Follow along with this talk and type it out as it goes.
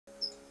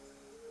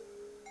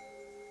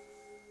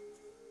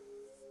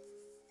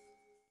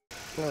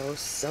Oh,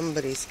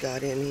 somebody's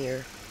got in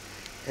here,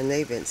 and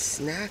they've been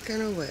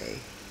snacking away.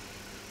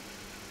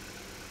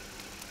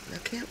 I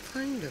can't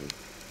find them.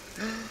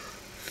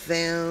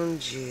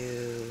 Found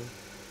you.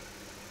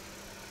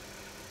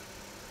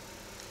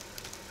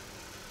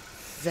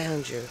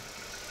 Found you.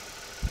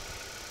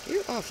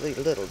 You're awfully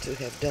little to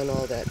have done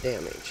all that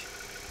damage.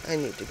 I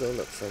need to go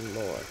look for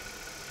more.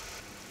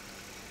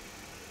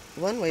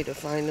 One way to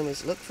find them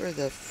is look for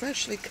the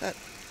freshly cut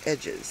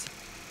edges,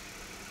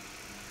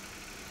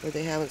 where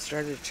they haven't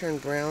started to turn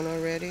brown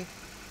already.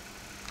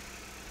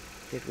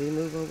 Did we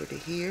move over to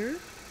here?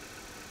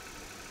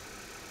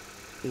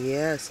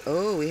 Yes.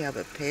 Oh, we have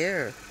a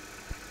pair.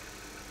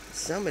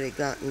 Somebody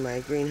got in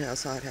my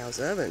greenhouse hothouse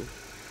oven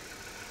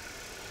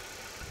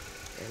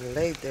and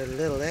laid their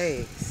little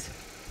eggs.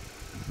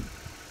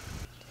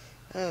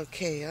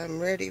 Okay, I'm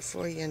ready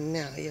for you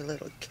now, you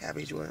little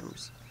cabbage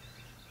worms.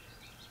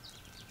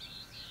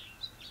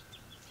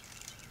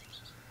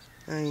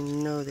 I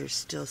know there's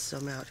still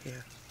some out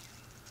here.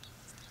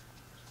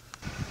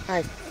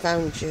 I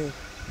found you.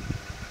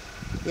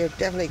 You're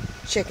definitely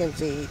chicken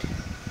feed.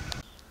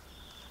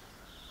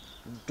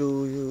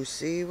 Do you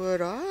see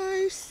what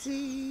I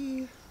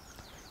see?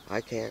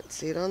 I can't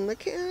see it on the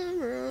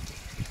camera.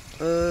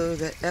 Oh,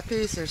 the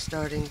epis are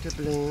starting to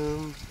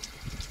bloom.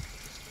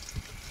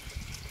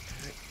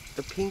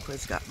 The pink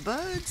one's got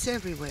buds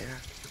everywhere.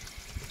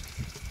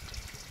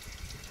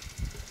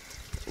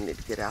 I need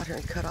to get out here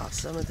and cut off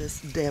some of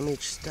this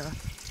damaged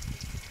stuff.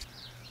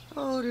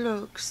 Oh,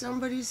 look,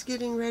 somebody's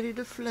getting ready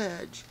to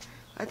fledge.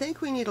 I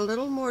think we need a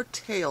little more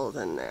tail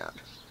than that.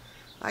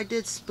 I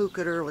did spook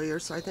it earlier,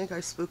 so I think I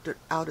spooked it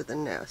out of the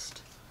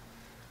nest.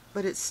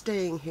 But it's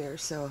staying here,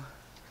 so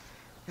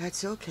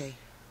that's okay.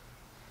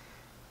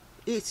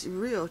 It's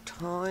real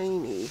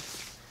tiny.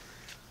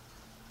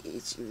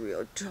 It's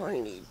real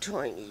tiny,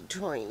 tiny,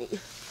 tiny.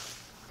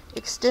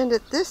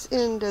 Extended this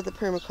end of the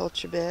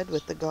permaculture bed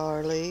with the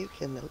garlic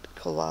and the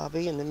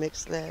kohlrabi and the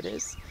mixed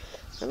lettuce.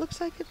 It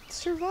looks like it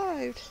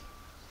survived.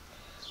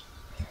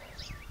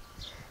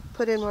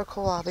 Put in more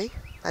kohlrabi.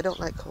 I don't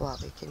like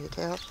kohlrabi, can you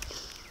tell?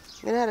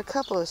 And I had a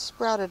couple of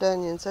sprouted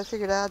onions. I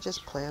figured I'll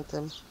just plant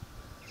them.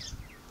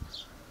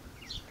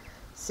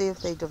 See if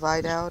they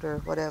divide out or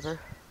whatever.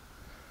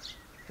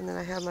 And then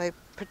I have my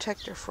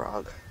protector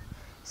frog.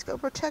 He's going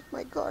to protect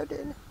my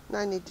garden. And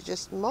I need to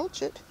just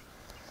mulch it.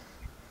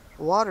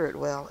 Water it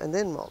well, and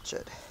then mulch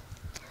it.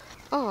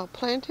 Oh,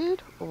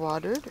 planted,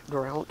 watered,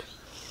 drowned,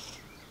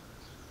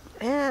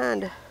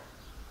 and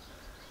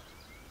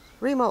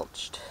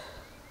remulched.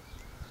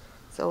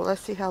 So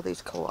let's see how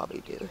these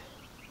kohlrabi do.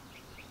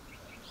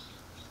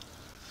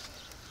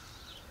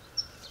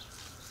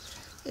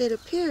 It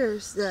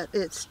appears that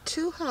it's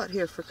too hot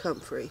here for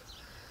comfrey.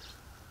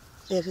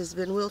 It has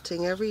been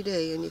wilting every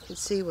day, and you can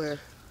see where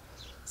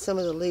some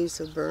of the leaves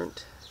have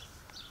burnt.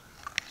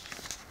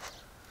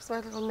 Here's my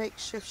little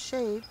makeshift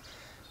shade.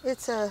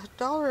 It's a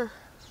dollar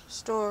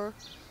store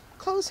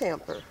clothes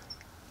hamper.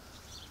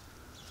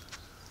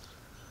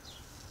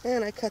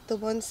 And I cut the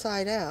one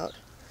side out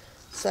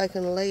so I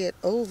can lay it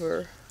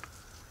over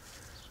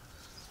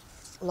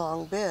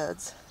long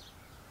beds.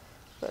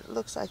 But it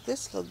looks like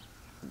this little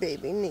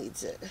baby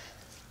needs it,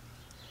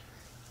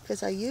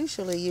 because I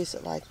usually use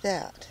it like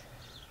that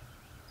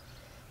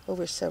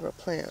over several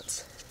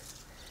plants.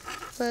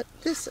 But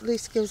this at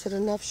least gives it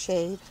enough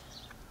shade.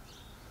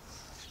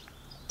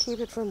 Keep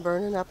it from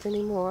burning up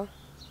anymore.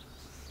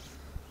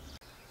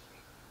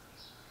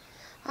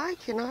 I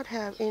cannot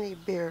have any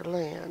bare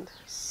land,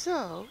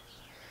 so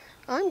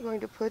I'm going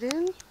to put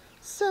in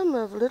some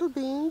of Little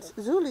Beans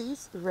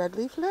Zuli's red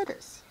leaf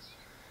lettuce.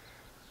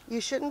 You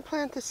shouldn't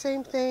plant the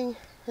same thing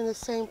in the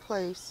same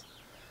place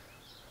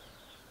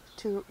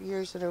 2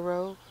 years in a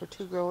row or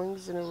 2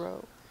 growings in a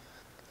row.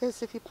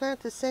 Because if you plant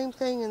the same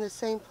thing in the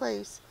same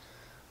place,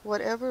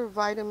 whatever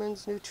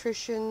vitamins,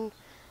 nutrition,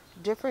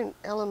 different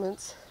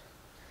elements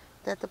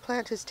that the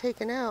plant has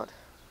taken out,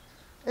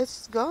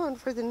 it's gone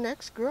for the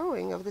next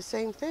growing of the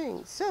same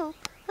thing. So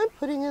I'm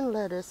putting in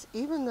lettuce,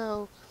 even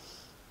though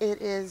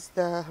it is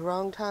the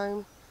wrong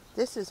time.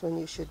 This is when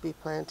you should be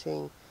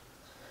planting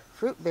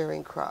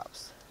fruit-bearing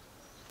crops,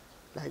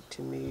 like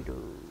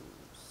tomatoes.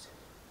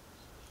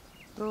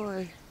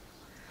 Boy,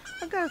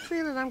 I've got a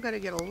feeling I'm going to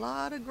get a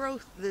lot of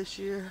growth this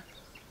year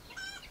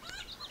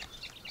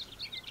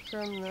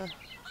from the,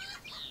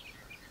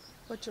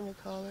 what do you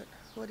call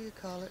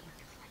it?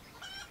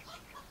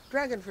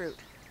 Dragon fruit.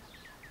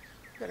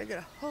 I'm going to get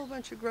a whole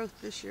bunch of growth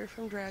this year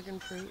from dragon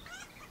fruit.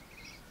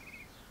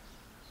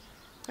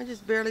 I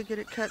just barely get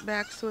it cut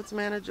back so it's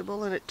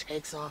manageable, and it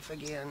takes off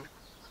again.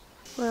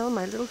 Well,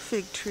 my little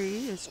fig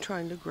tree is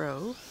trying to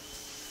grow,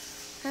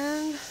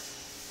 and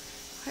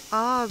I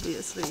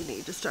obviously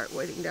need to start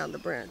weighting down the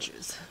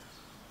branches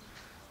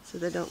so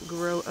they don't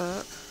grow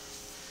up.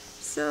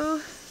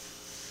 So,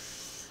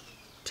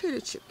 potato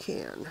chip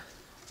can.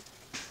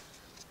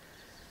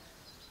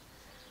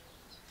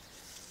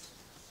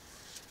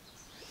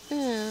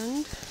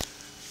 And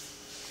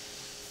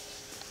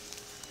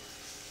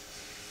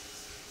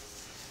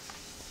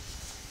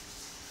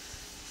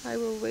I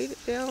will weight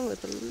it down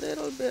with a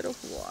little bit of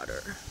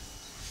water.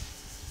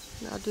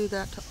 And I'll do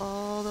that to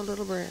all the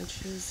little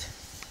branches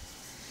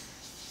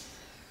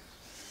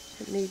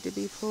that need to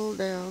be pulled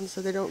down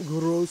so they don't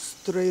grow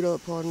straight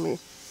up on me.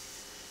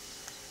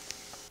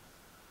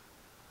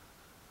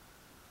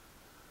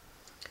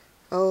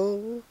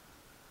 Oh,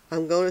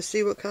 I'm going to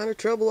see what kind of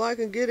trouble I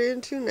can get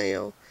into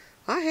now.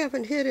 I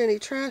haven't hit any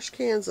trash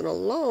cans in a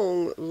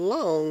long,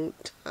 long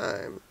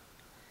time.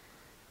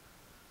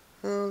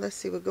 Oh, let's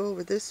see, we'll go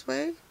over this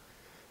way.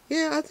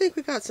 Yeah, I think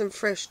we got some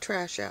fresh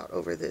trash out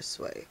over this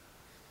way.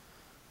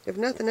 If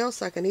nothing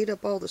else, I can eat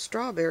up all the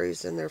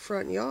strawberries in their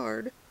front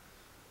yard.